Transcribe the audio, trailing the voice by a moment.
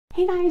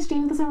Hey guys,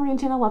 Jane of the Summer Rain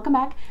channel, welcome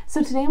back.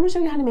 So today I'm going to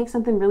show you how to make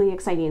something really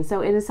exciting.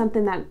 So it is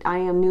something that I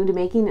am new to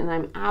making and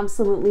I'm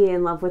absolutely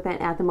in love with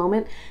it at the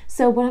moment.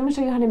 So what I'm going to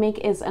show you how to make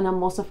is an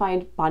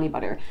emulsified body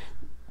butter.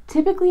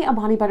 Typically a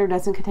body butter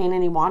doesn't contain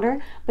any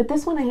water, but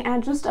this one I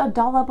add just a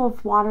dollop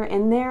of water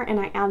in there and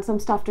I add some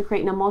stuff to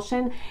create an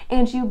emulsion,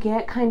 and you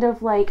get kind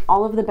of like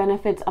all of the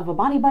benefits of a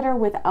body butter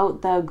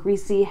without the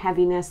greasy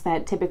heaviness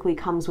that typically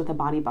comes with a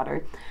body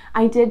butter.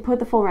 I did put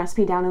the full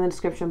recipe down in the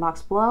description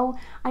box below.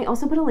 I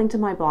also put a link to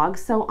my blog.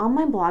 So on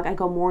my blog I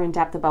go more in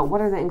depth about what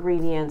are the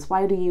ingredients,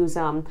 why do you use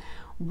them,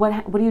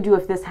 what do you do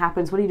if this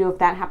happens? What do you do if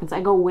that happens?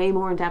 I go way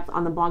more in depth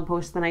on the blog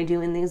posts than I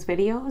do in these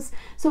videos.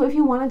 So if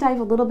you want to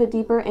dive a little bit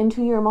deeper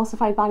into your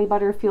emulsified body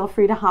butter, feel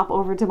free to hop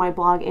over to my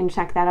blog and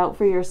check that out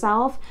for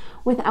yourself.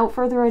 Without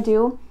further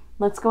ado,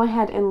 let's go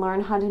ahead and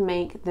learn how to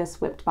make this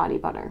whipped body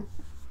butter.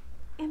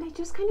 And I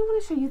just kind of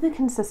want to show you the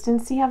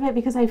consistency of it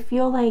because I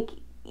feel like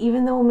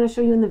even though I'm going to show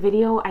you in the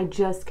video, I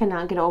just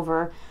cannot get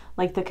over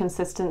like the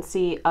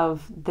consistency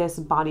of this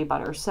body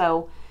butter.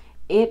 So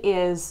it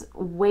is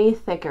way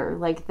thicker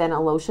like than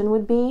a lotion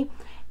would be,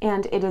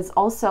 and it is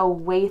also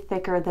way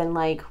thicker than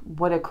like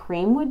what a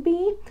cream would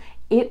be.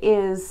 It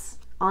is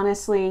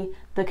honestly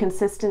the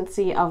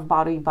consistency of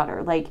body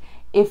butter. Like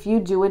if you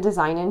do a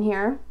design in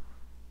here,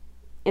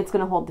 it's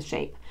gonna hold the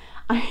shape.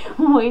 I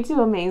am way too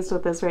amazed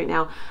with this right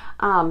now.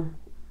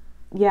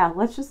 Yeah,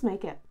 let's just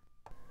make it.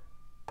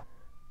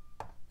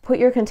 Put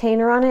your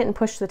container on it and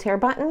push the tare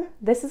button.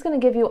 This is gonna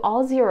give you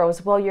all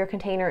zeros while your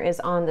container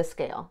is on the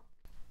scale.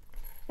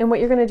 And what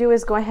you're going to do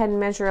is go ahead and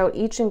measure out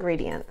each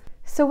ingredient.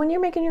 So when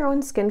you're making your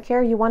own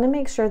skincare, you want to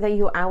make sure that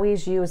you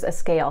always use a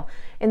scale.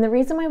 And the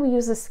reason why we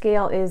use a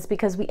scale is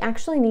because we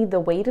actually need the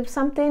weight of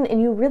something,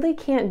 and you really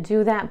can't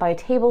do that by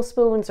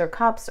tablespoons or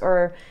cups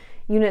or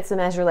units of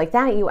measure like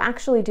that. You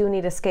actually do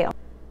need a scale.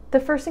 The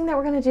first thing that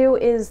we're going to do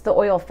is the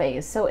oil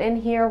phase. So in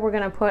here we're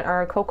going to put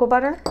our cocoa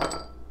butter,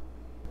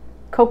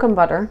 cocoa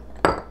butter,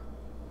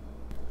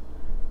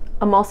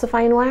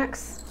 emulsifying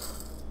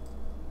wax,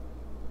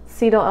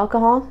 cetyl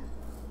alcohol,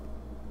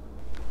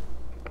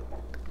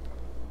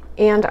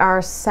 and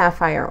our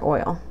sapphire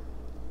oil.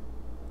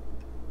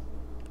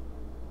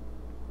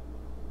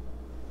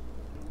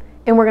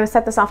 And we're going to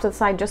set this off to the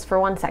side just for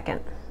 1 second.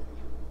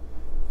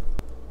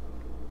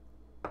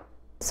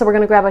 So we're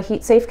going to grab a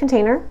heat safe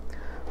container.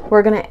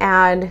 We're going to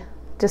add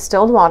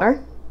distilled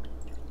water.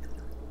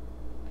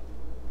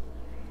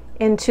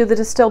 Into the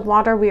distilled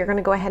water we are going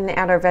to go ahead and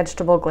add our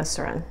vegetable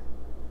glycerin.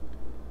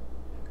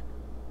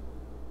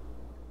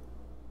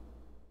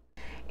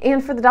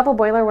 And for the double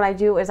boiler, what I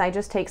do is I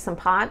just take some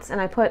pots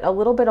and I put a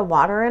little bit of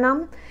water in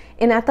them.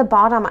 And at the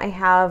bottom, I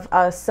have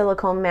a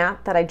silicone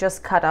mat that I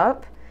just cut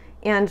up.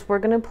 And we're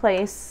going to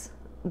place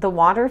the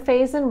water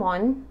phase in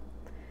one.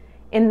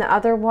 In the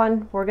other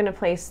one, we're going to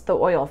place the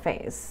oil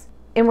phase.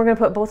 And we're going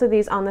to put both of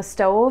these on the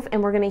stove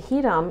and we're going to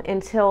heat them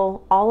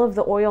until all of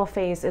the oil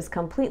phase is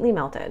completely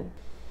melted.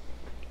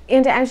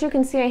 And as you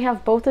can see, I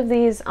have both of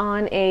these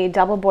on a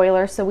double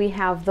boiler. So we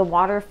have the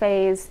water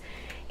phase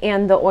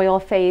and the oil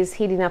phase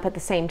heating up at the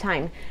same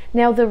time.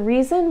 Now the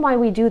reason why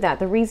we do that,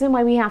 the reason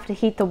why we have to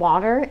heat the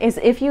water is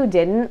if you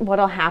didn't,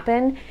 what'll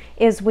happen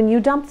is when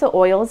you dump the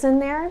oils in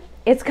there,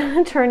 it's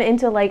gonna turn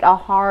into like a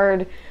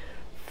hard,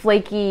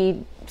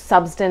 flaky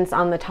substance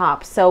on the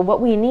top. So what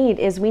we need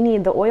is we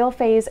need the oil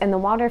phase and the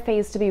water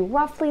phase to be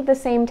roughly the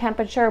same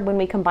temperature when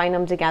we combine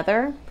them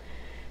together.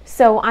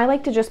 So I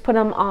like to just put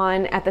them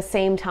on at the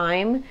same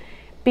time.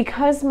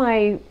 Because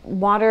my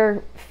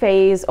water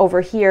phase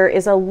over here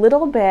is a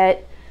little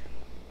bit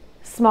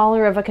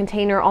smaller of a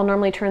container, I'll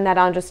normally turn that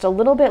on just a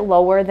little bit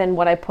lower than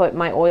what I put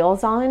my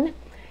oils on.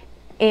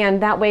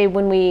 And that way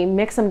when we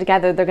mix them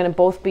together, they're going to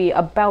both be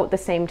about the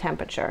same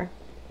temperature.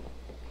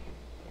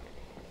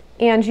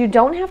 And you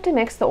don't have to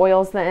mix the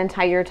oils the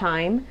entire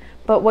time,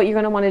 but what you're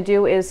going to want to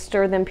do is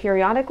stir them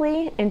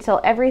periodically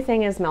until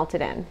everything is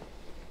melted in.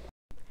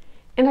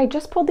 And I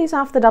just pulled these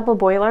off the double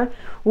boiler.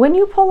 When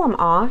you pull them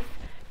off,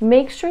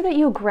 make sure that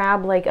you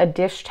grab like a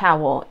dish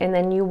towel and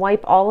then you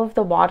wipe all of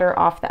the water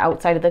off the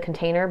outside of the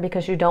container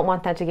because you don't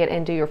want that to get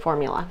into your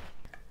formula.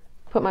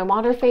 Put my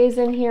water phase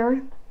in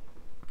here.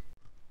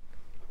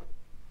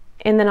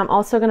 And then I'm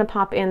also going to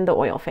pop in the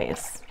oil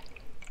phase.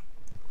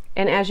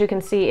 And as you can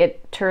see,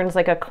 it turns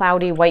like a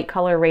cloudy white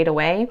color right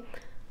away.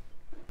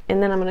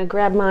 And then I'm going to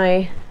grab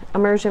my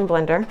immersion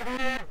blender.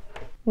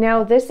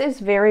 Now this is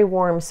very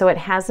warm, so it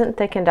hasn't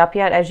thickened up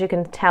yet. As you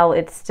can tell,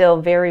 it's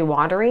still very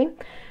watery.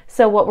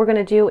 So what we're going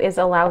to do is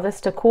allow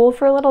this to cool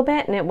for a little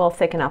bit and it will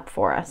thicken up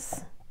for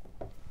us.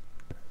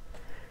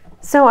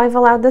 So I've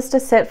allowed this to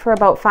sit for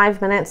about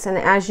 5 minutes, and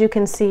as you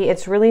can see,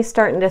 it's really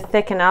starting to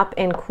thicken up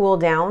and cool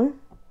down.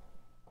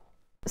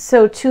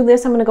 So to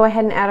this, I'm going to go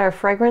ahead and add our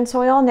fragrance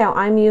oil. Now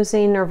I'm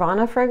using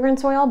Nirvana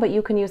fragrance oil, but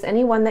you can use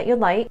any one that you'd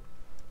like.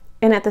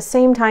 And at the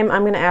same time,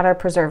 I'm going to add our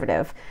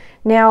preservative.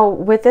 Now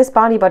with this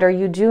body butter,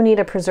 you do need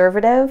a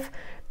preservative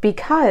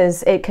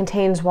because it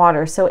contains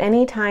water. So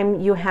anytime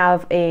you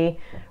have a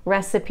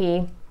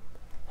recipe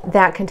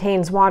that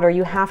contains water,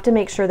 you have to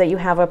make sure that you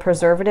have a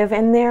preservative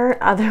in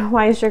there.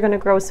 Otherwise, you're going to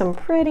grow some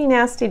pretty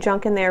nasty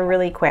junk in there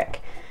really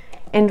quick.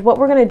 And what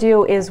we're going to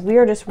do is we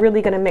are just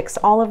really going to mix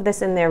all of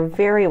this in there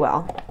very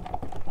well.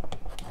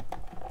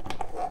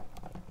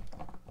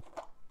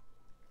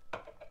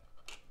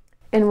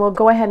 And we'll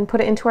go ahead and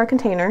put it into our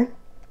container.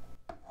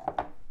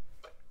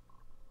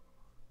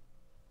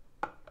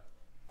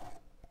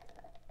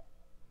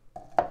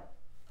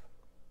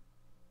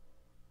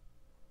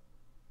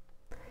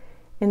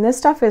 And this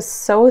stuff is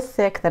so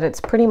thick that it's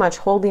pretty much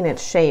holding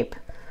its shape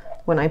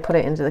when I put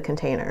it into the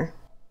container.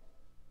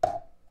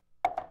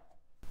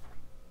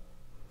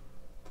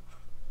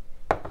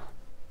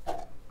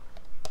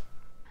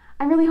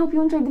 I really hope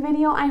you enjoyed the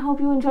video. I hope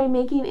you enjoyed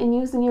making and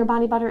using your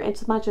body butter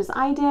as much as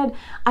I did.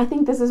 I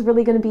think this is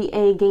really going to be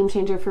a game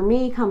changer for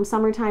me come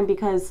summertime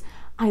because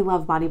I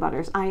love body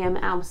butters. I am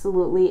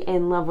absolutely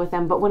in love with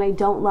them. But what I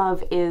don't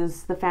love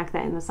is the fact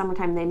that in the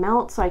summertime they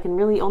melt, so I can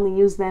really only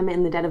use them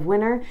in the dead of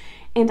winter.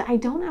 And I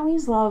don't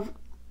always love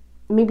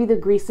maybe the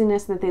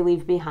greasiness that they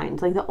leave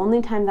behind. Like the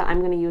only time that I'm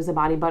going to use a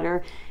body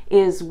butter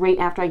is right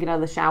after I get out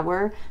of the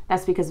shower.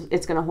 That's because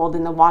it's going to hold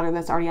in the water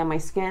that's already on my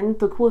skin.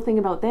 The cool thing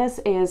about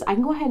this is I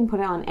can go ahead and put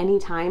it on any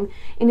time,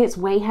 and it's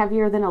way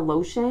heavier than a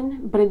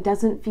lotion, but it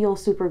doesn't feel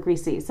super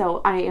greasy.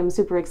 So I am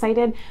super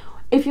excited.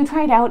 If you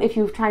try it out, if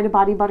you've tried a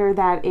body butter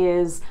that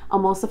is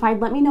emulsified,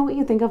 let me know what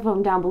you think of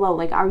them down below.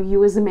 Like, are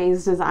you as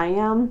amazed as I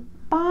am?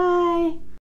 Bye!